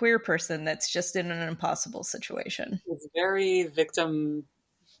on the queer person that's just in an impossible situation. It's very victim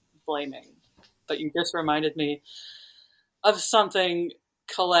blaming. But you just reminded me of something,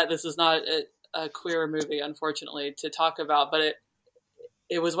 Colette. This is not a queer movie, unfortunately, to talk about, but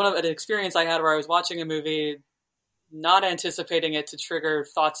it was an experience I had where I was watching a movie, not anticipating it to trigger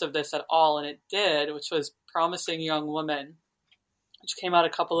thoughts of this at all, and it did, which was Promising Young Woman, which came out a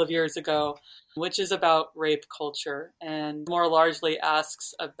couple of years ago, which is about rape culture and more largely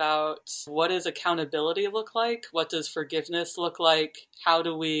asks about, what does accountability look like? What does forgiveness look like? How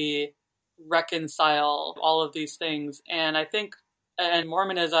do we reconcile all of these things? And I think, and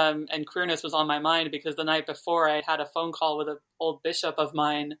Mormonism and queerness was on my mind because the night before I had a phone call with an old bishop of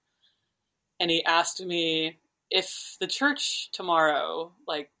mine, and he asked me, if the church tomorrow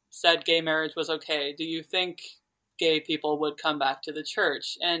said gay marriage was okay, do you think gay people would come back to the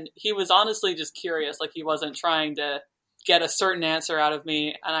church? And he was honestly just curious. Like, he wasn't trying to get a certain answer out of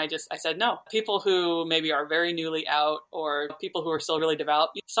me. And I said, no. People who maybe are very newly out, or people who are still really devout,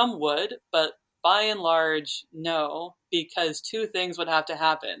 some would, but by and large, no, because two things would have to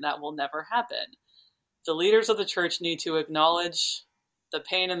happen that will never happen. The leaders of the church need to acknowledge the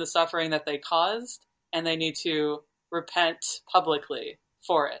pain and the suffering that they caused, and they need to repent publicly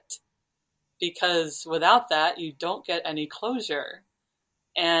for it. Because without that, you don't get any closure.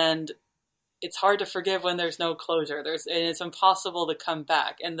 And it's hard to forgive when there's no closure. And it's impossible to come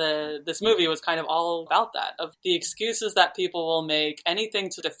back. And this movie was kind of all about that, of the excuses that people will make, anything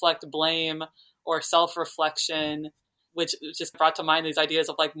to deflect blame or self-reflection, which just brought to mind these ideas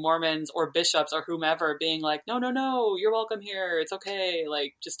of Mormons or bishops or whomever being like, no, you're welcome here. It's okay.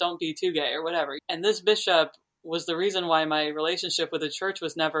 Just don't be too gay or whatever. And this bishop was the reason why my relationship with the church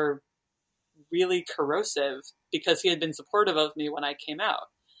was never really corrosive, because he had been supportive of me when I came out.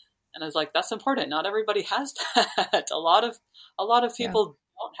 And I was like, that's important. Not everybody has that. A lot of people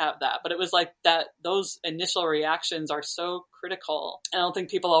don't have that. But it was like that, those initial reactions are so critical. And I don't think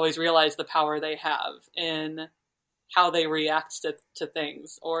people always realize the power they have in how they react to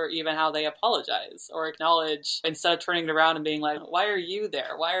things, or even how they apologize or acknowledge, instead of turning it around and being like, why are you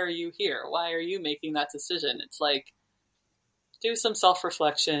there? Why are you here? Why are you making that decision? It's like, do some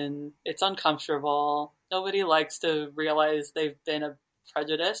self-reflection. It's uncomfortable. Nobody likes to realize they've been a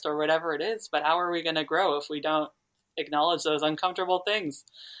prejudiced or whatever it is, but how are we going to grow if we don't acknowledge those uncomfortable things?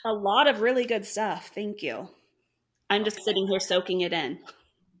 A lot of really good stuff. Thank you. I'm just sitting here soaking it in.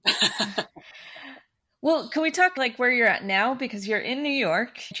 Well, can we talk like where you're at now? Because you're in New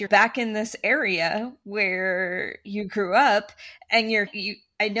York, you're back in this area where you grew up, and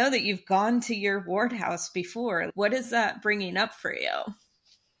I know that you've gone to your ward house before. What is that bringing up for you?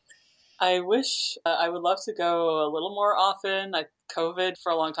 I wish I would love to go a little more often. COVID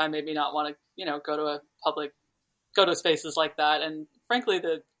for a long time made me not want to, go to spaces like that. And frankly,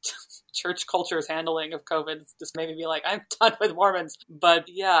 the church culture's handling of COVID just made me be like, I'm done with Mormons. But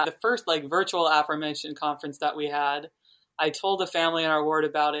yeah, the first like virtual affirmation conference that we had, I told the family in our ward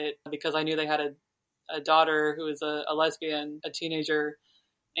about it because I knew they had a daughter who was a lesbian, a teenager,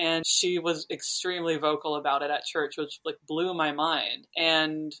 and she was extremely vocal about it at church, which like blew my mind.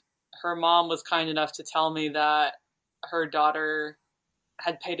 And her mom was kind enough to tell me that her daughter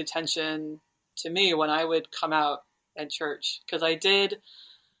had paid attention to me when I would come out at church, because I did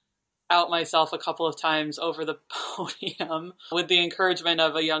out myself a couple of times over the podium with the encouragement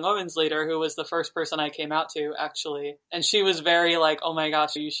of a young women's leader who was the first person I came out to, actually. And she was very like, oh my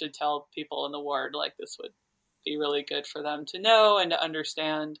gosh, you should tell people in the ward, like this would be really good for them to know and to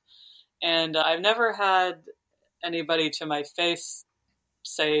understand. And I've never had anybody to my face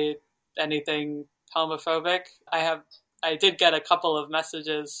say anything homophobic. I did get a couple of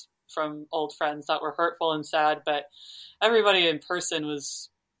messages from old friends that were hurtful and sad, but everybody in person was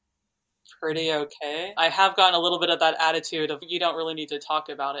pretty okay. I have gotten a little bit of that attitude of you don't really need to talk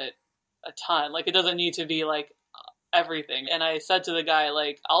about it a ton. Like, it doesn't need to be like everything. And I said to the guy,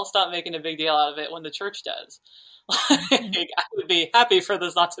 like, I'll stop making a big deal out of it when the church does. Like, I would be happy for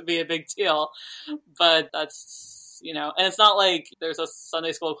this not to be a big deal, but that's, and it's not like there's a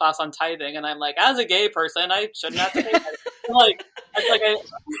Sunday school class on tithing and I'm like, as a gay person, I shouldn't have to pay that.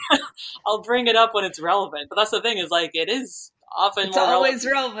 I'll bring it up when it's relevant. But that's the thing, is like, it is often it's more always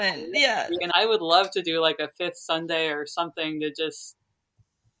relevant. Yeah. And I would love to do like a fifth Sunday or something to just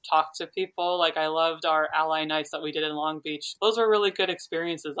talk to people. Like, I loved our ally nights that we did in Long Beach. Those were really good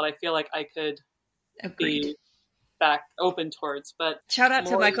experiences that I feel like I could be back open towards. But shout out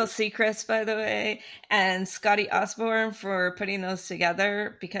to Michael Seacrest, by the way, and Scotty Osborne for putting those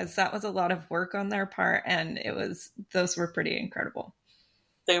together, because that was a lot of work on their part, and those were pretty incredible.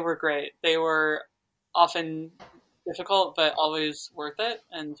 They were great. They were often difficult, but always worth it.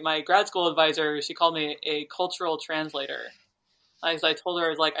 And my grad school advisor, she called me a cultural translator. As I told her, I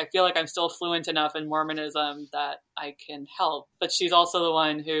was like, I feel like I'm still fluent enough in Mormonism that I can help. But she's also the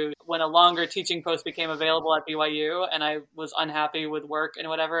one who, when a longer teaching post became available at BYU and I was unhappy with work and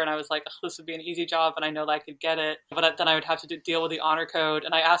whatever, and I was like, this would be an easy job and I know that I could get it, but then I would have to deal with the honor code.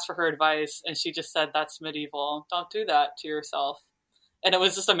 And I asked for her advice and she just said, that's medieval. Don't do that to yourself. And it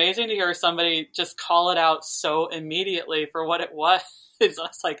was just amazing to hear somebody just call it out so immediately for what it was. I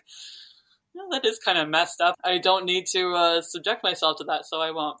was like, no, that is kind of messed up. I don't need to subject myself to that, so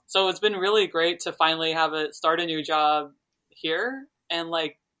I won't. So it's been really great to finally start a new job here and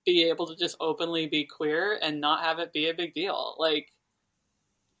like be able to just openly be queer and not have it be a big deal. Like,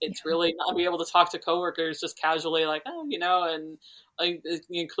 it's really not be able to talk to coworkers just casually, like, oh, and like,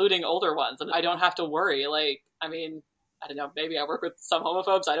 including older ones. And I don't have to worry. Like, I mean, I don't know, maybe I work with some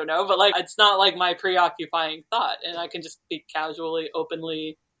homophobes, I don't know, but like, it's not like my preoccupying thought, and I can just be casually,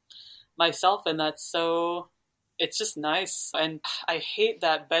 openly myself, and it's just nice. And I hate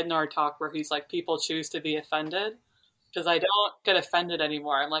that Bednar talk where he's like, people choose to be offended, because I don't get offended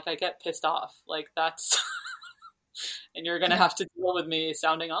anymore. I'm like, I get pissed off. Like, that's and you're gonna have to deal with me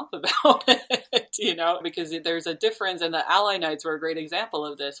sounding off about it, because there's a difference. And the ally nights were a great example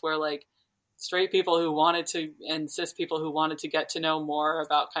of this, where like straight people who wanted to, and cis people who wanted to get to know more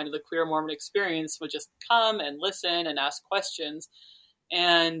about kind of the queer Mormon experience would just come and listen and ask questions.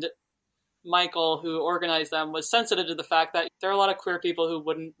 And Michael, who organized them, was sensitive to the fact that there are a lot of queer people who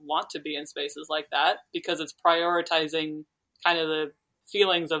wouldn't want to be in spaces like that because it's prioritizing kind of the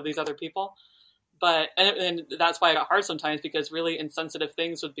feelings of these other people. But, and that's why it got hard sometimes, because really insensitive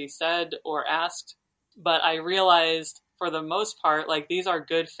things would be said or asked. But I realized, for the most part, like, these are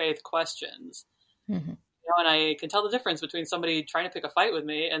good faith questions. Mm-hmm. And I can tell the difference between somebody trying to pick a fight with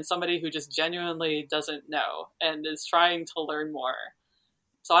me and somebody who just genuinely doesn't know and is trying to learn more.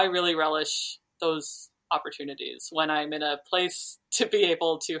 So I really relish those opportunities when I'm in a place to be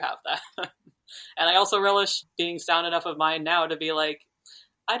able to have that. And I also relish being sound enough of mind now to be like,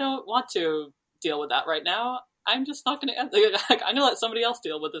 I don't want to deal with that right now. I'm just not going to, I'm going to let somebody else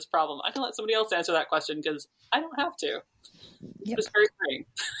deal with this problem. I can let somebody else answer that question because I don't have to. Yep. It's very freeing.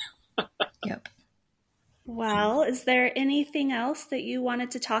 Yep. Well, is there anything else that you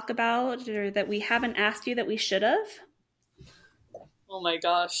wanted to talk about or that we haven't asked you that we should have? Oh my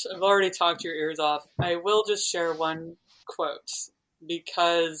gosh, I've already talked your ears off. I will just share one quote,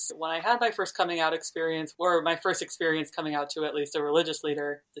 because when I had my first coming out experience, or my first experience coming out to at least a religious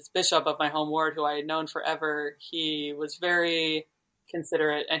leader, this bishop of my home ward who I had known forever, he was very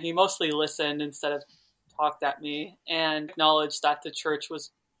considerate and he mostly listened instead of talked at me and acknowledged that the church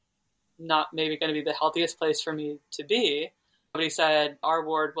was not maybe going to be the healthiest place for me to be. But he said, our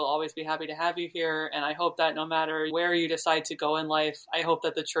ward will always be happy to have you here. And I hope that no matter where you decide to go in life, I hope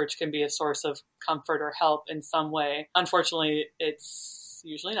that the church can be a source of comfort or help in some way. Unfortunately, it's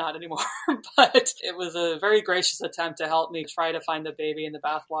usually not anymore, but it was a very gracious attempt to help me try to find the baby in the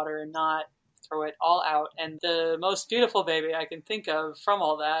bathwater and not throw it all out. And the most beautiful baby I can think of from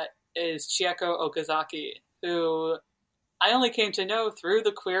all that is Chieko Okazaki, who I only came to know through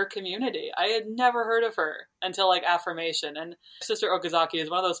the queer community. I had never heard of her until like affirmation. And Sister Okazaki is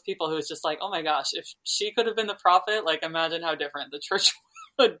one of those people who is just like, oh my gosh, if she could have been the prophet, like imagine how different the church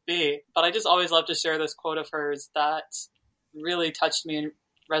would be. But I just always love to share this quote of hers that really touched me and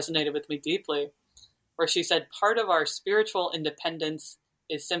resonated with me deeply, where she said, part of our spiritual independence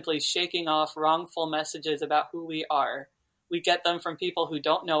is simply shaking off wrongful messages about who we are. We get them from people who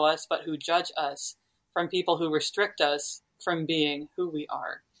don't know us, but who judge us, from people who restrict us from being who we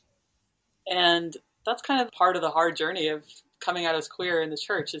are. And that's kind of part of the hard journey of coming out as queer in the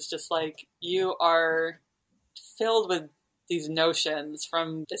church. It's just like you are filled with these notions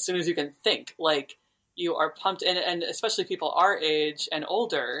from as soon as you can think. Like you are pumped in, and especially people our age and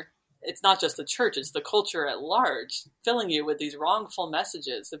older, it's not just the church, it's the culture at large, filling you with these wrongful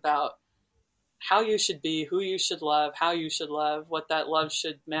messages about how you should be, who you should love, how you should love, what that love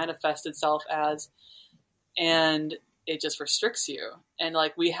should manifest itself as. And it just restricts you. And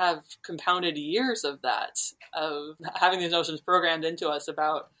like we have compounded years of that, of having these notions programmed into us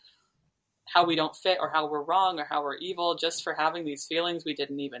about how we don't fit or how we're wrong or how we're evil just for having these feelings we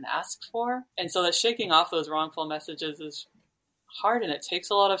didn't even ask for. And so that shaking off those wrongful messages is hard and it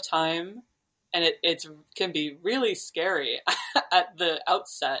takes a lot of time. And it can be really scary at the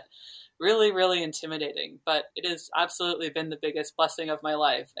outset, really, really intimidating. But it has absolutely been the biggest blessing of my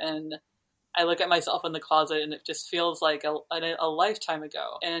life. And I look at myself in the closet and it just feels like a lifetime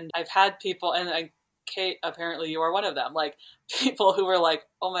ago. And I've had people, and Kate, apparently you are one of them, like people who were like,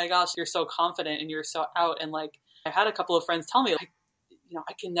 oh my gosh, you're so confident and you're so out. And like, I had a couple of friends tell me, like, you know,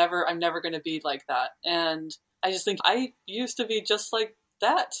 I'm never going to be like that. And I just think I used to be just like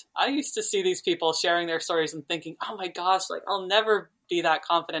that. I used to see these people sharing their stories and thinking, oh my gosh, like I'll never be that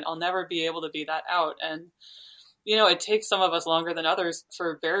confident. I'll never be able to be that out. And you know, it takes some of us longer than others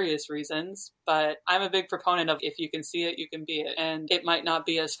for various reasons, but I'm a big proponent of if you can see it, you can be it. And it might not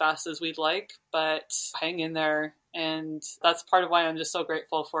be as fast as we'd like, but hang in there. And that's part of why I'm just so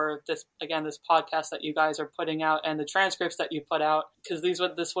grateful for this, again, this podcast that you guys are putting out and the transcripts that you put out, because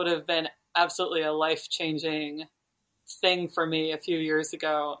this would have been absolutely a life-changing thing for me a few years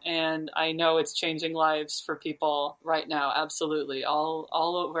ago, and I know it's changing lives for people right now. Absolutely,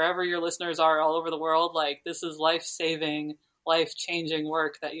 all wherever your listeners are, all over the world, like this is life-saving, life-changing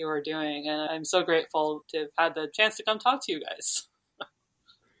work that you are doing, and I'm so grateful to have had the chance to come talk to you guys.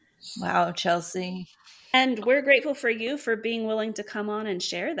 Wow, Chelsea. And we're grateful for you for being willing to come on and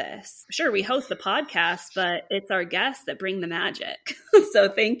share this. Sure, we host the podcast, but it's our guests that bring the magic. So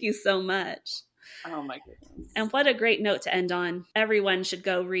thank you so much. Oh my goodness. And what a great note to end on. Everyone should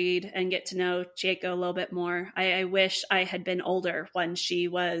go read and get to know Chieko a little bit more. I wish I had been older when she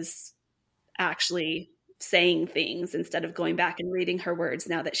was actually saying things instead of going back and reading her words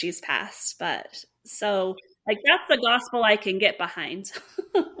now that she's passed. But so like that's the gospel I can get behind.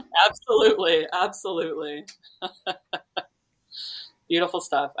 Absolutely. Absolutely. Beautiful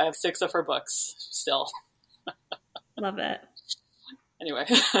stuff. I have 6 of her books still. Love it. Anyway.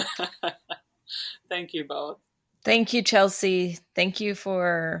 Thank you both. Thank you, Chelsea. Thank you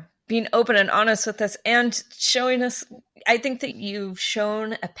for being open and honest with us and showing us. I think that you've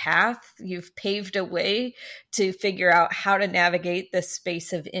shown a path, you've paved a way to figure out how to navigate this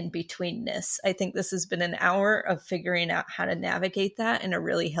space of in-betweenness. I think this has been an hour of figuring out how to navigate that in a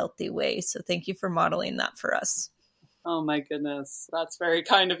really healthy way. So thank you for modeling that for us. Oh my goodness. That's very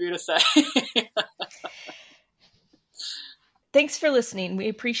kind of you to say. Thanks for listening. We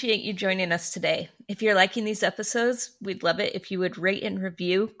appreciate you joining us today. If you're liking these episodes, we'd love it if you would rate and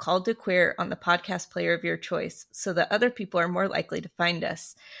review Called to Queer on the podcast player of your choice so that other people are more likely to find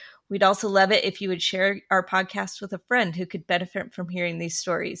us. We'd also love it if you would share our podcast with a friend who could benefit from hearing these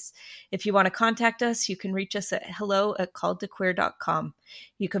stories. If you want to contact us, you can reach us at hello@calledtoqueer.com.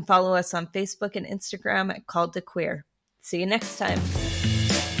 You can follow us on Facebook and Instagram at Called to Queer. See you next time.